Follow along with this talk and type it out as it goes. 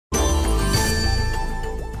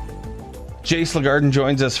Jayce Legaarden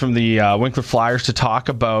joins us from the Winkler Flyers to talk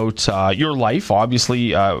about your life.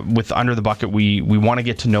 Obviously, with Under the Bucket, we want to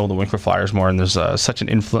get to know the Winkler Flyers more, and there's such an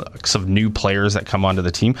influx of new players that come onto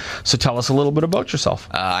the team. So tell us a little bit about yourself.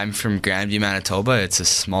 I'm from Grandview, Manitoba. It's a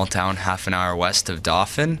small town half an hour west of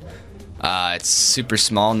Dauphin. It's super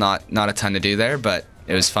small, not a ton to do there, but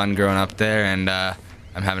it was fun growing up there, and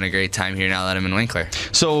I'm having a great time here now that I'm in Winkler.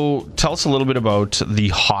 So tell us a little bit about the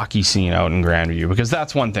hockey scene out in Grandview, because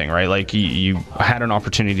that's one thing, right? Like you had an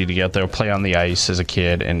opportunity to get there, play on the ice as a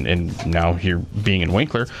kid, and now you're being in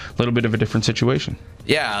Winkler, a little bit of a different situation.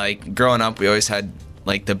 Yeah, like growing up, we always had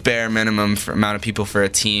like the bare minimum amount of people for a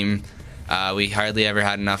team. We hardly ever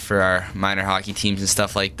had enough for our minor hockey teams and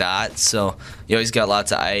stuff like that. So you always got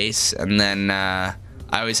lots of ice, and then I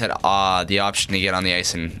always had the option to get on the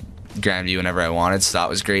ice in Grandview whenever I wanted, so that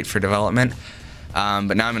was great for development.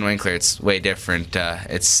 But now I'm in Winkler. It's way different.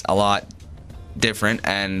 It's a lot different,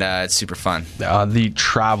 and it's super fun. The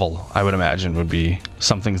travel, I would imagine, would be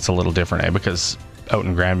something that's a little different, because out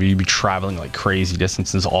in Grandview, you'd be traveling like crazy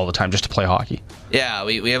distances all the time just to play hockey. Yeah,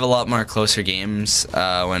 we have a lot more closer games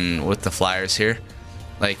when with the Flyers here.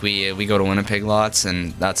 Like we go to Winnipeg lots,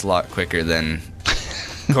 and that's a lot quicker than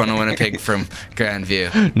going to Winnipeg from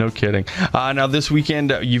Grandview. No kidding. Now this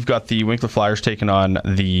weekend, you've got the Winkler Flyers taking on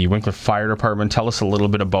the Winkler Fire Department. Tell us a little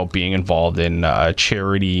bit about being involved in a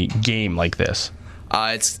charity game like this.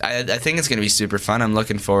 I think it's going to be super fun. I'm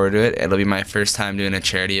looking forward to it. It'll be my first time doing a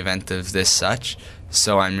charity event of this such,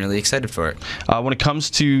 so I'm really excited for it. When it comes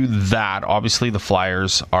to that, obviously the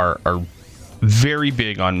Flyers are very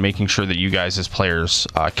big on making sure that you guys as players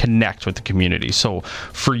connect with the community. So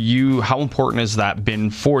for you, how important has that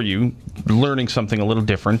been for you, learning something a little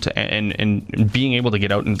different and being able to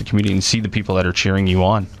get out into the community and see the people that are cheering you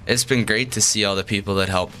on? It's been great to see all the people that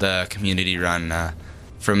help the community run,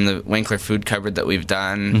 from the Winkler food cupboard that we've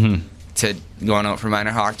done to going out for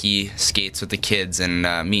minor hockey skates with the kids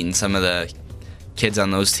and meeting some of the kids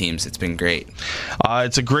on those teams. It's been great.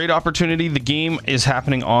 It's a great opportunity. The game is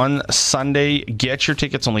happening on Sunday. Get your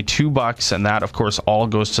tickets, only $2, and that, of course, all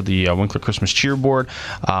goes to the Winkler Christmas Cheer Board.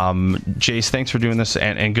 Jayce, thanks for doing this,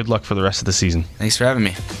 and good luck for the rest of the season. Thanks for having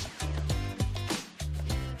me.